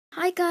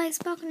Hi guys,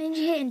 Falcon Ninja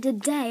here, and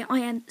today I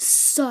am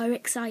so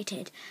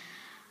excited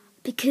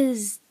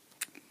because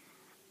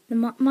the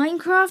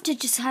Minecraft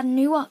had just had a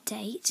new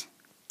update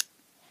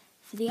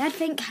for the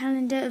Advent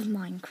Calendar of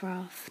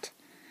Minecraft.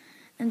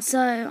 And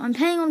so I'm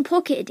playing on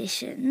Pocket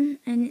Edition,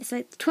 and it's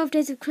like 12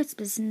 Days of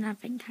Christmas in an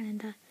Advent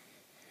Calendar.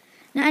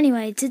 Now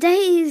anyway,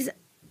 today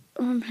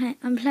I'm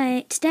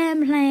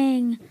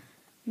playing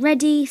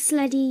Ready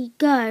Sleddy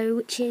Go,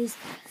 which is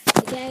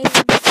a game,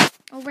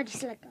 or Ready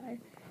Sled Go,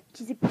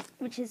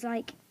 which is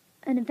like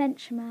an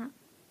adventure map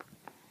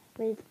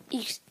with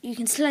you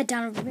can sled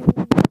down a really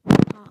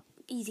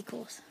easy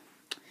course.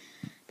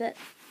 But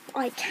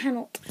I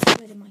cannot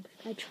sled in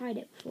Minecraft. I tried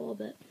it before,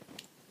 but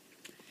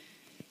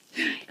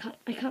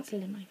I can't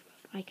sled in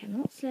Minecraft. I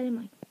cannot sled in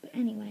Minecraft. But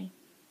anyway,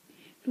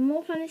 for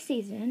more fun this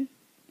season,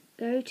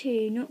 go to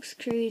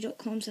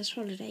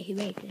noxcrew.com/holiday, who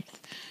made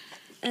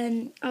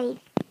this. I'll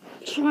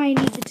try and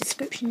leave the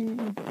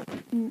description.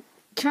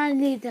 Try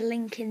and leave the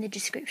link in the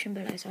description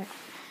below. Sorry.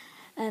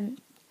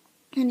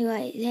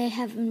 Anyway, they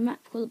have a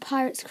map called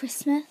Pirates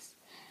Christmas,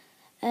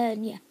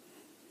 and yeah,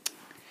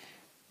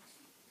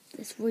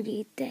 let's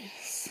read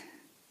this.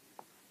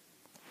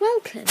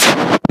 Welcome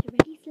to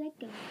Ready Sled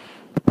Go.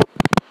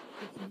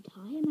 This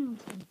entire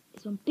mountain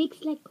is on big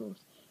sled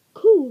course.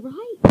 Cool,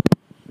 right?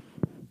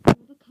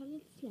 Grab a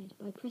coloured sled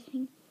by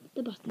pressing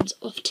the buttons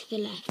off to the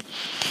left.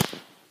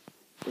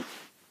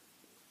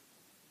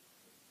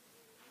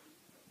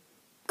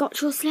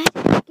 Got your sled?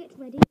 Get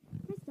ready.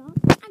 Press start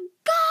and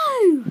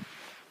go!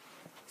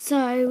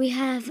 So we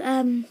have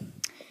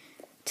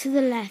to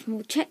the left, and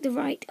we'll check the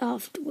right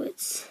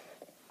afterwards.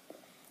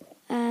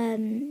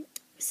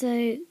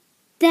 So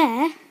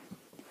there,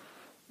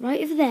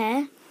 right over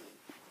there,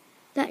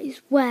 that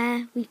is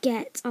where we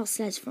get our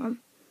sleds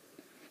from.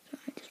 So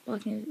I'm just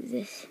walking over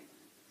this.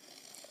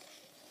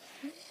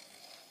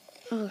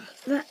 I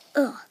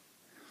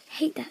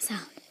hate that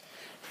sound.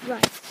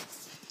 Right.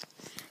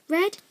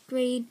 Red,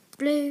 green,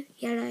 blue,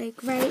 yellow,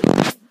 grey.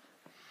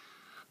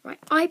 Right,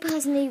 I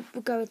personally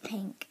would go with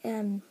pink,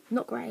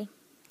 not grey.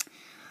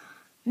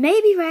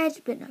 Maybe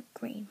red, but not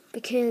green,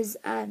 because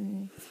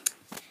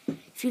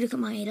if you look at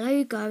my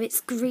logo, it's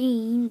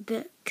green,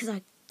 but because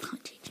I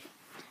can't change it.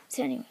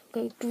 So anyway,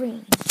 we'll go with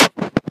green.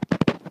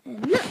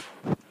 And look,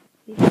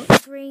 we've got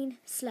a green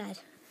sled.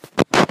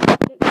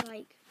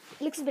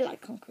 Looks a bit like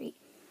concrete.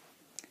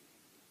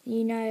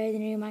 You know the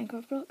new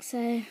Minecraft block,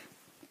 so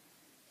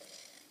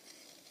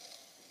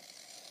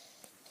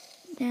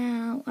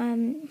now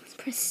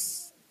press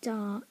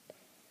start.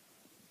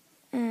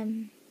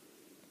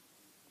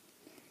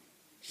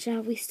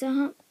 Shall we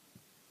start?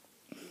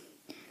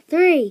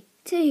 3,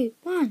 2,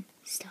 1,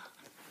 start.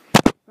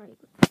 Right,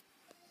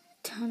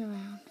 turn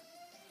around.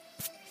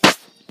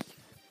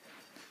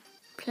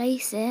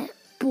 Place it,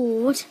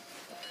 board.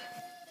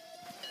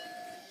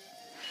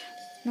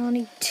 Now I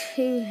need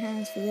 2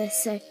 hands for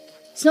this, so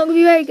it's not going to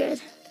be very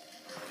good.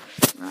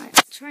 Right,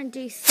 let's try and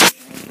do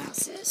something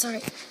about it.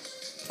 Sorry.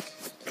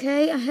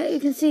 Okay, I hope you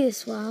can see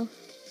this well,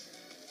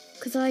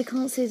 because I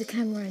can't see the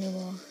camera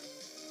anymore.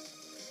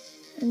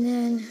 And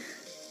then,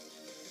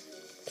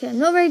 okay, I'm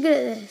not very good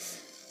at this.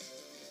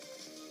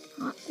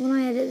 When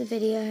I edit the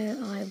video,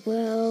 I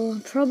will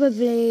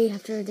probably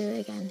have to do it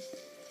again.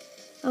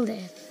 Oh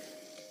dear.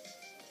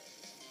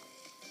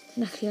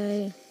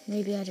 Luckily,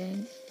 maybe I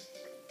don't.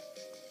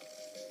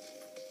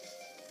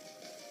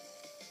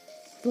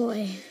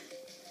 Boy,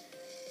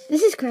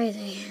 this is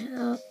crazy.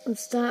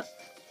 Let's start.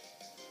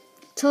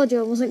 Told you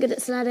I wasn't good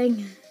at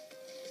sledding.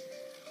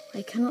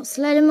 I cannot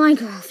sled in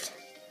Minecraft.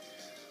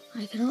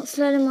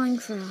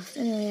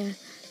 Anyway, you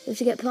have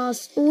to get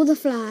past all the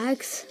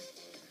flags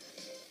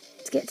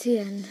to get to the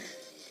end.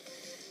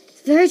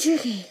 It's very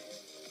tricky.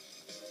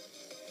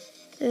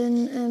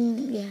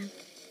 And yeah.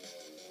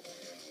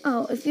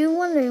 Oh, if you're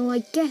wondering why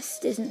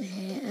Guest isn't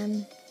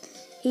here,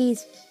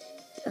 he's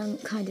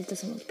kind of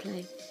doesn't want to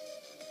play.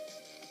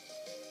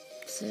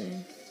 So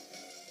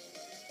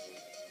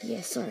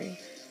yeah, sorry.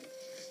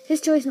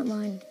 His choice, not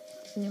mine.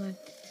 Anyway,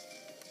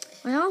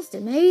 I asked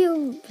him. Maybe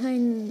he'll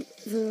play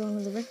for one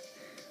of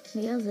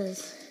the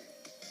others.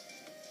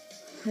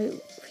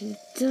 Hope he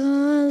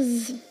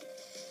does.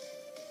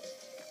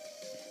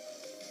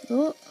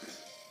 Oh.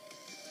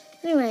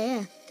 Anyway,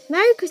 yeah.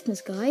 Merry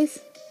Christmas, guys.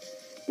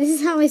 This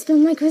is how I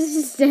spend my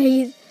Christmas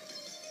days.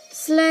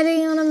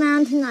 Sledding on a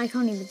mountain. I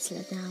can't even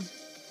sled now.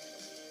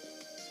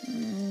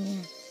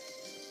 Yeah.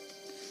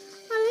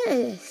 Oh, look at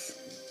this.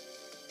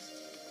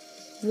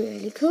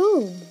 Really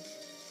cool.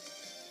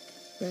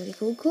 Really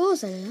cool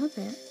course, I love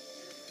it.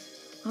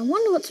 I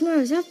wonder what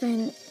tomorrow's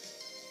Advent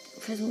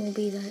present will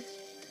be though.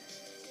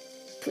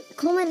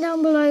 Comment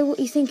down below what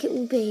you think it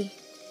will be.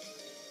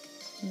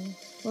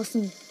 Whilst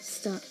I'm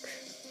stuck.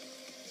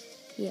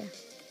 Yeah.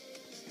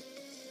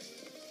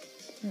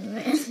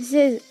 Alright, this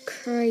is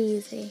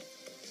crazy.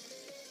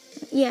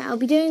 Yeah, I'll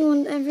be doing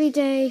one every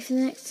day for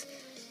the next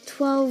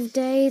 12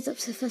 days up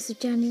to the 1st of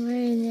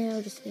January, and then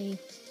it'll just be,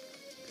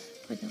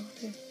 I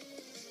don't know.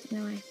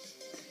 No way.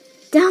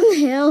 Down the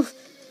hill,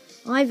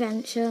 I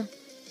venture.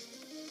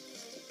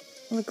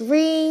 on a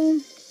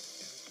green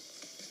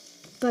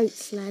boat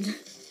sled.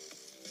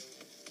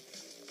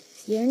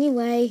 It's the only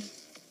way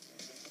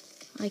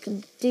I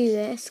can do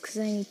this because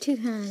I need 2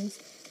 hands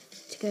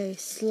to go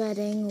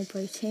sledding or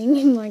boating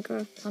in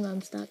Minecraft. Oh no,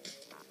 I'm stuck.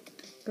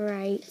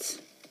 Great.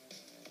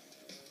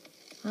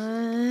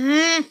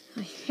 I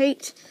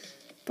hate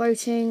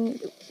boating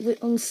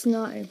on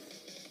snow.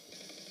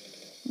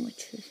 My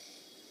tooth.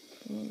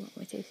 Oh,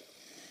 my tooth.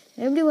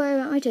 Nobody worry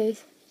about my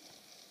tooth.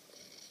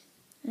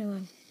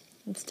 Anyway,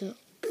 I'm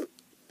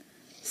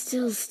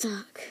still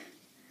stuck.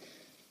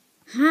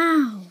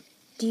 How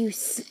do you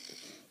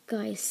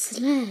guys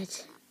sled?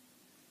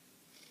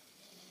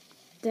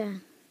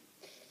 There.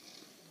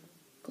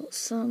 Got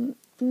some.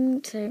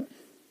 So,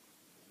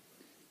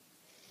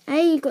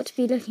 A, you've got to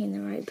be looking in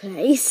the right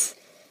place.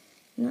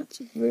 And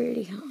that's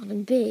really hard.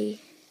 And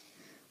B,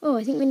 oh,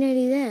 I think we're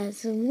nearly there. There's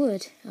some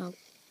wood. Oh.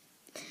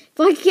 If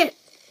I could get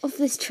off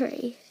this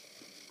tree.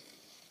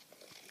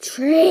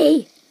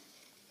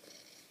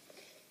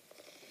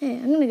 Here,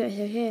 I'm going to go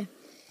through here.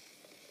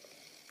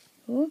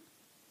 Oh.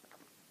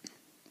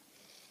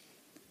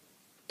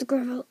 The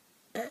gravel.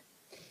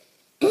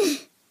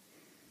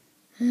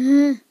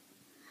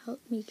 Help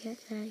me get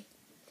there.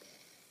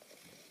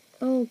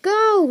 Oh,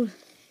 gold!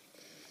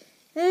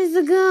 There's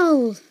the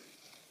gold!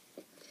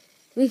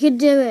 We could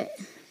do it.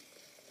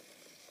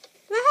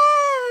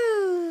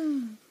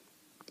 Woohoo!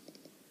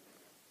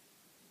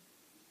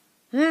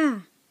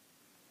 Ah!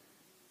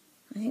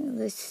 I think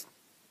this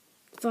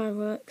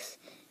fireworks.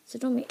 So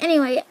don't be.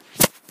 Anyway,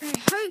 I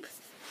hope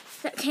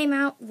that came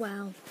out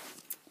well.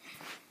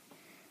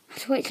 I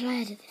have to wait till I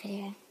edit the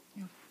video.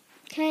 No.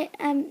 Okay,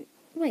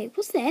 wait,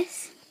 what's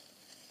this?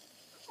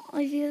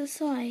 Over the other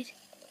side.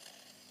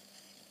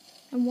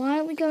 And why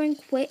aren't we going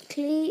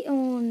quickly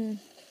on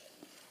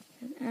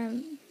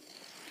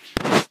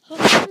hop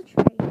on the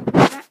train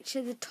back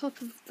to the top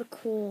of the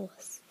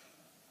course?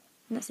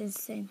 And that's the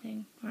same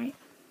thing, right?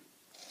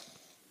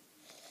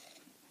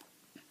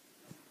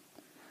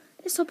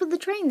 Let's hop on the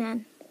train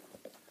then.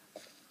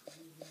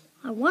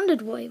 I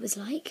wondered what it was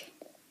like.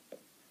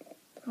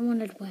 I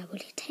wondered where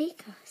would it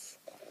take us.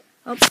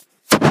 Oh,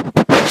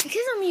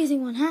 because I'm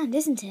using one hand,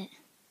 isn't it?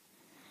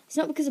 It's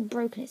not because I'm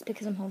broken, it's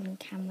because I'm holding the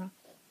camera.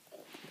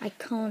 I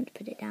can't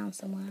put it down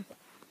somewhere.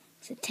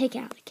 So take it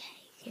out of the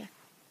case, yeah.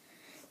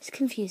 It's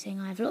confusing.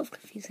 I have a lot of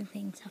confusing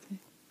things happen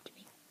to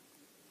me.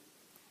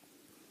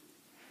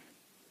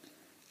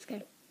 Let's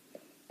go.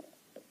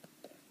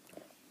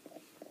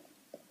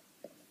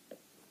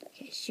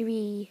 Okay, should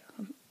we...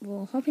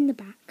 We'll hop in the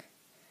back.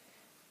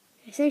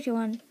 Okay, so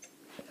everyone,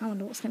 I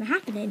wonder what's going to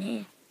happen in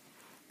here.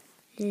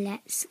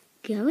 Let's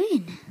go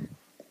in.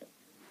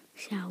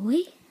 Shall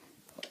we?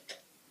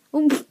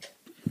 Oh.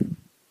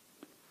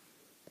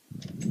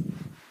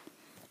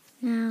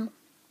 Now,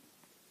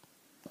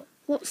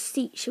 what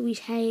seat should we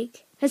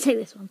take? Let's take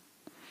this one.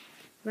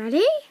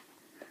 Ready?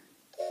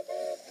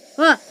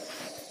 What?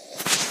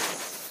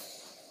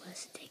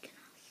 Where's it taking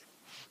us?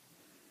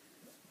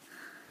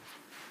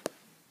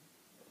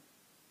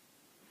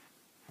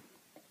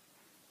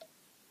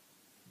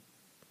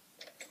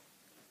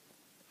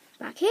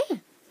 Back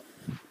here.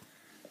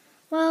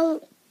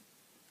 Well,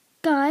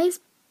 guys,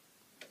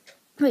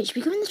 wait, should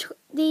we go in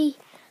the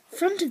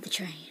front of the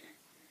train?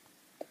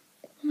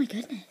 Oh my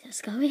goodness,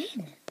 let's go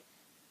in.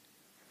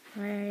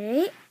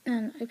 Ready,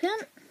 and open.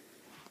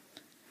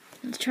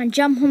 Let's try and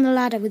jump on the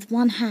ladder with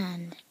one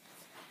hand.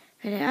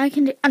 Ready, I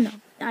can do... Oh no,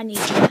 I need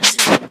two hands.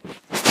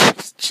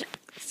 Just check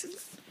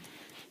this.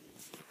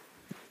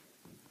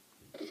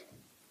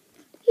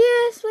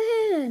 Yes,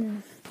 we're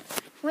in.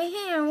 We're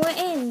here, we're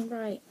in.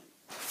 Right.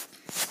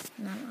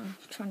 No, I'm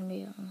trying to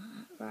move on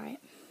that. Right.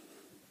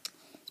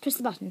 Let's press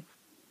the button.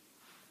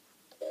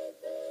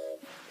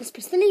 Let's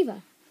press the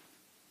lever.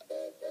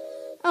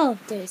 Oh,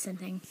 do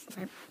something.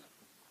 Right.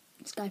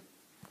 Let's go.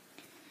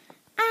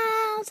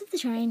 Out of the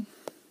train.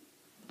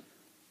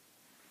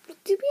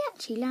 Did we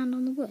actually land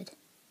on the wood?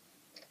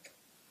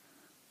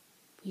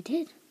 We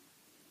did.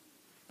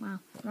 Wow.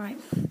 Right.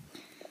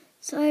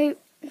 So.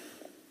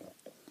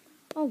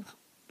 Oh,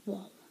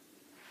 whoa.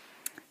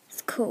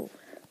 It's cool.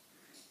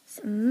 It's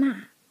a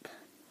map.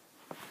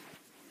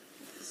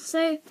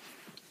 So,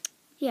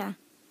 yeah.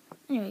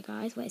 Anyway,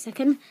 guys, wait a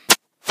second.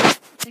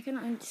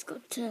 I've just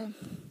got to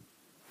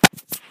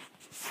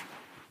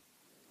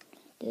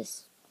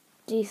just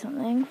do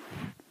something.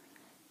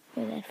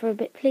 Go there for a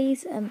bit,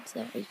 please.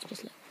 So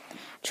just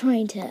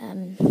trying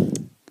to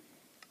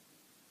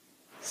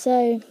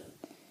So,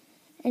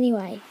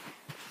 anyway,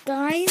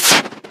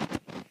 guys,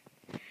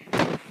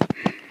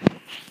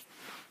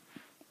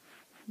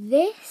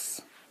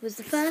 this was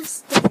the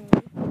first day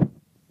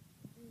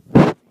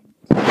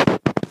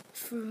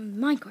from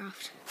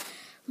Minecraft.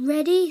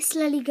 Ready,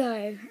 slowly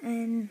go,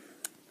 and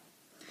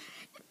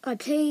I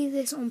play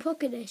this on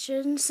Pocket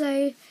Edition,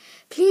 so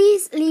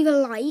please leave a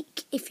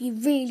like if you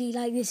really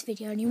like this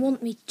video and you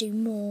want me to do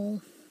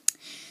more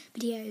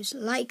videos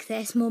like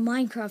this, more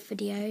Minecraft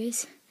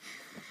videos.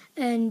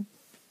 And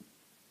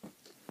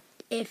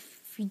if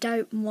you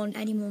don't want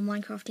any more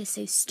Minecraft is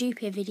So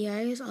Stupid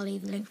videos, I'll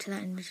leave a link to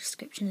that in the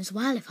description as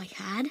well if I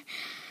can.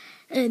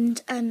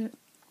 And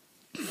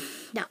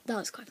that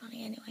was quite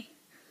funny anyway.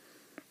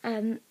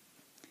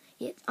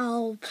 Yeah,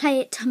 I'll play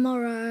it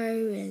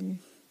tomorrow and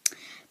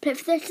play it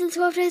for the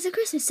 12 days of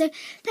Christmas. So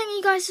thank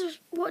you guys for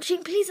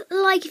watching. Please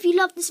like if you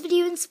love this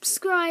video and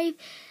subscribe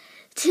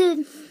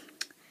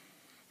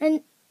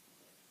and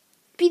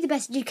be the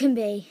best you can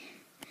be.